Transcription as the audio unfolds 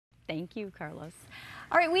Thank you, Carlos.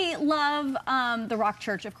 All right, we love the Rock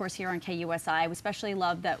Church, of course, here on KUSI. We especially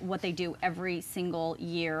love that what they do every single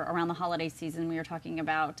year around the holiday season. We are talking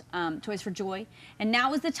about Toys for Joy, and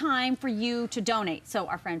now is the time for you to donate. So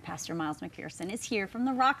our friend Pastor Miles McPherson is here from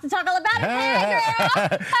the Rock to talk all about it. Hey,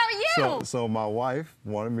 girl, how are you? So my wife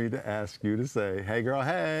wanted me to ask you to say, "Hey, girl,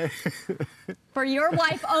 hey." For your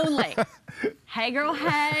wife only. Hey, girl,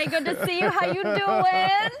 hey, good to see you. How you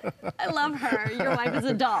doing? I love her. Your wife is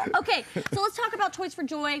a doll. Okay, so let's talk about Toys for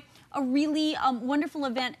Joy, a really wonderful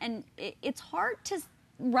event, and it's hard to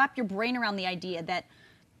wrap your brain around the idea that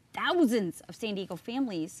thousands of San Diego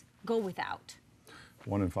families go without.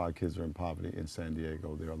 1 in 5 kids are in poverty in San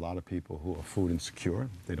Diego. There are a lot of people who are food insecure.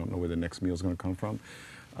 They don't know where the next meal is going to come from.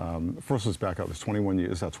 First, let's back up. It's 21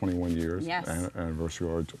 years. It's our 21 years Yes. anniversary,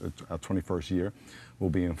 or our 21st year. We'll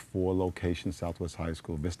be in 4 locations: Southwest High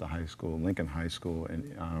School, Vista High School, Lincoln High School,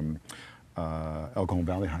 and El Cajon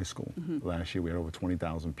Valley High School. Last year, we had over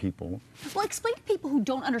 20,000 people. Well, explain to people who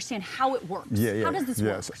don't understand how it works. Yeah. How does this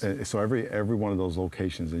work? So every one of those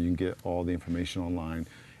locations, and you can get all the information online.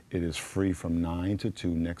 It is free from 9 to 2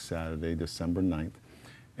 next Saturday, December 9th.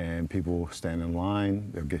 And people stand in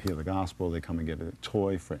line, they'll hear the gospel, they come and get a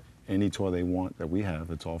toy for any toy they want that we have.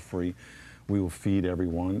 It's all free. We will feed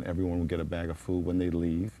everyone. Everyone will get a bag of food when they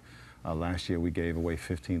leave. Last year we gave away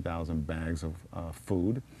 15,000 bags of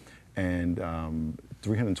food and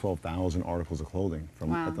 312,000 articles of clothing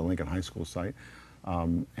from at the Lincoln High School site.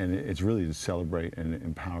 And it's really to celebrate and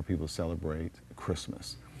empower people to celebrate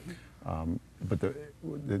Christmas. But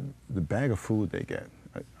the bag of food they get,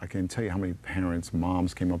 I can tell you how many parents,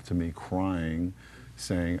 moms came up to me crying,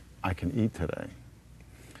 saying, "I can eat today."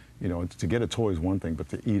 You know, to get a toy is one thing, but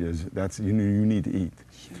to eat you need to eat.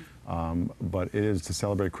 Sure. But it is to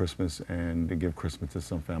celebrate Christmas and to give Christmas to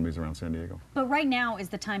some families around San Diego. But right now is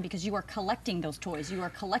the time, because you are collecting those toys. You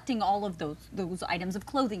are collecting all of those items of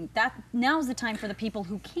clothing. Now's the time for the people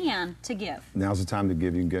who can to give. Now's the time to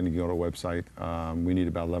give. You can go to our website. We need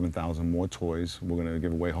about 11,000 more toys. We're going to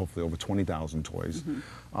give away hopefully over 20,000 toys.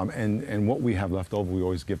 And what we have left over, we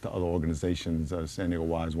always give to other organizations. San Diego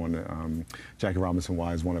Y is one. Jackie Robinson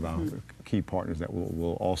Y is one of our key partners that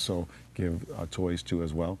we'll also give toys to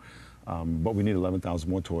as well. But we need 11,000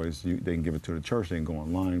 more toys. They can give it to the church. They can go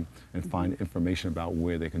online and find information about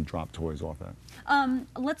where they can drop toys off at.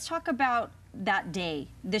 Let's talk about that day.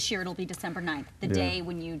 This year it'll be December 9th, the day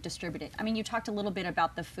when you distribute it. I mean, you talked a little bit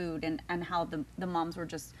about the food and how the moms were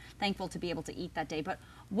just thankful to be able to eat that day. But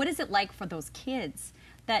what is it like for those kids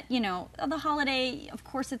that, you know, the holiday, of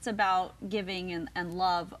course it's about giving and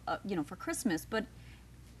love, you know, for Christmas, but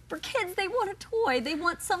for kids, they want a toy. They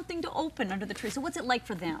want something to open under the tree. So what's it like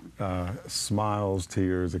for them? Smiles,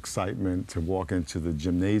 tears, excitement to walk into the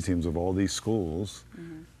gymnasiums of all these schools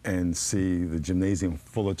and see the gymnasium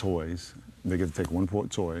full of toys. They get to take one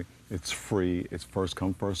toy. It's free. It's first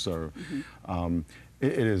come, first serve.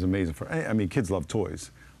 It is amazing. I mean, kids love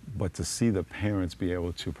toys, but to see the parents be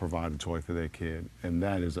able to provide a toy for their kid, and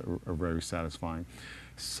that is a very satisfying.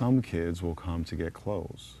 Some kids will come to get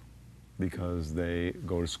clothes, because they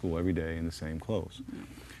go to school every day in the same clothes.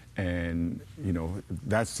 And, you know,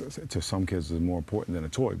 that's, to some kids, is more important than a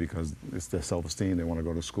toy, because it's their self-esteem. They want to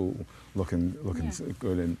go to school looking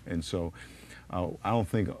good. And so I know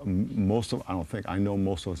most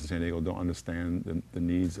of us in San Diego don't understand the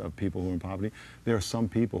needs of people who are in poverty. There are some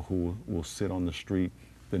people who will sit on the street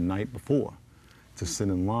the night before to sit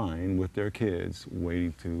in line with their kids,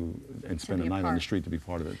 waiting and spend the night on the street to be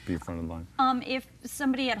part of it, be in front of the line. If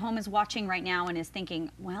somebody at home is watching right now and is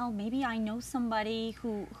thinking, well, maybe I know somebody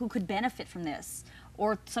who could benefit from this,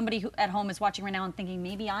 or somebody who at home is watching right now and thinking,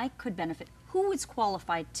 maybe I could benefit, who is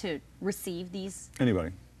qualified to receive these?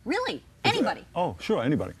 Anybody. Really? Anybody? Oh, sure,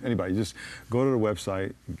 anybody. Just go to the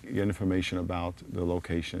website, get information about the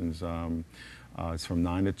locations. It's from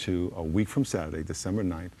 9 to 2, a week from Saturday, December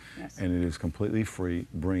 9th, and it is completely free.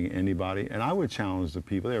 Bring anybody. And I would challenge the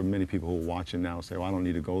people. There are many people who are watching now and say, well, I don't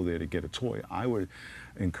need to go there to get a toy. I would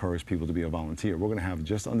encourage people to be a volunteer. We're going to have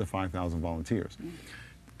just under 5,000 volunteers.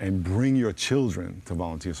 And bring your children to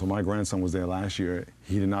volunteer. So my grandson was there last year.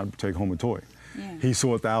 He did not take home a toy. He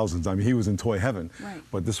saw thousands. I mean, he was in toy heaven.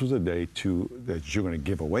 But this was a day that you're going to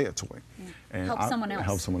give away a toy. And help someone else.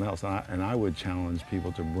 Help someone else. And I would challenge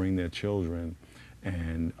people to bring their children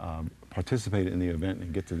and participate in the event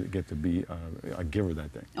and get to be a giver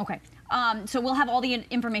that day. Okay. So we'll have all the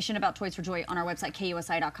information about Toys for Joy on our website,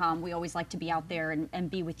 KUSI.com. We always like to be out there and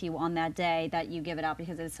be with you on that day that you give it out,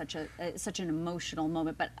 because it's such an emotional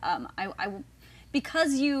moment. But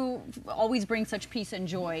because you always bring such peace and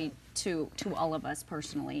joy to all of us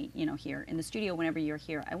personally, you know, here in the studio whenever you're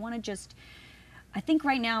here, I want to just I think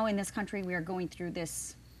right now in this country we are going through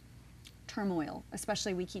this turmoil,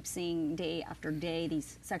 especially we keep seeing day after day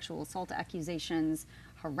these sexual assault accusations,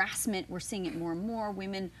 harassment. We're seeing it more and more.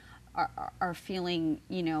 Women are feeling,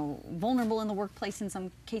 you know, vulnerable in the workplace in some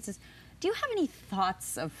cases. Do you have any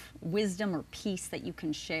thoughts of wisdom or peace that you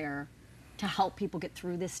can share to help people get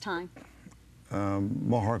through this time?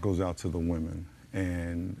 My heart goes out to the women,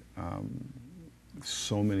 and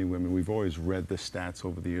so many women. We've always read the stats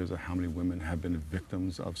over the years of how many women have been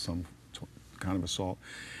victims of some kind of assault,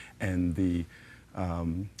 and the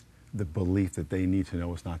belief that they need to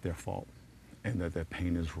know it's not their fault, and that their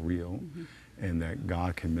pain is real, and that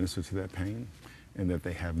God can minister to that pain, and that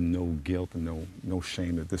they have no guilt and no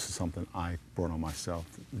shame that this is something I brought on myself,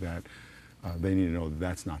 that they need to know that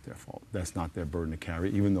that's not their fault. That's not their burden to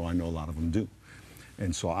carry, even though I know a lot of them do.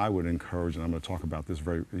 And so I would encourage, and I'm going to talk about this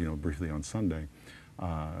very, briefly on Sunday,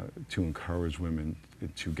 to encourage women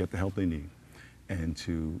to get the help they need, and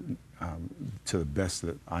to the best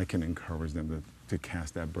that I can encourage them to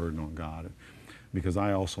cast that burden on God. Because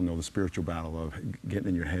I also know the spiritual battle of getting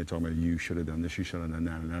in your head talking about you should have done this, you should have done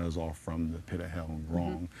that, and that is all from the pit of hell and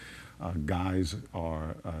wrong. Guys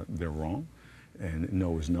are, they're wrong, and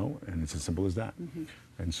no is no, and it's as simple as that.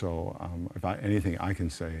 And so anything I can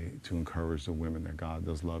say to encourage the women that God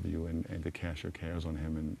does love you, and to cast your cares on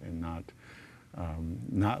him, and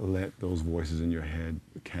not let those voices in your head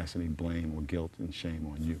cast any blame or guilt and shame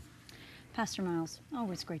on you. Pastor Miles,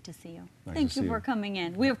 always great to see you. Nice Thank to you see for you. coming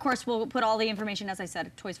in. We, of course, will put all the information, as I said,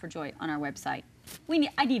 at Toys for Joy on our website.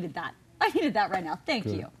 I needed that. I needed that right now. Thank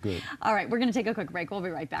you. Good. All right, we're going to take a quick break. We'll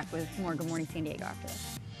be right back with more Good Morning San Diego after this.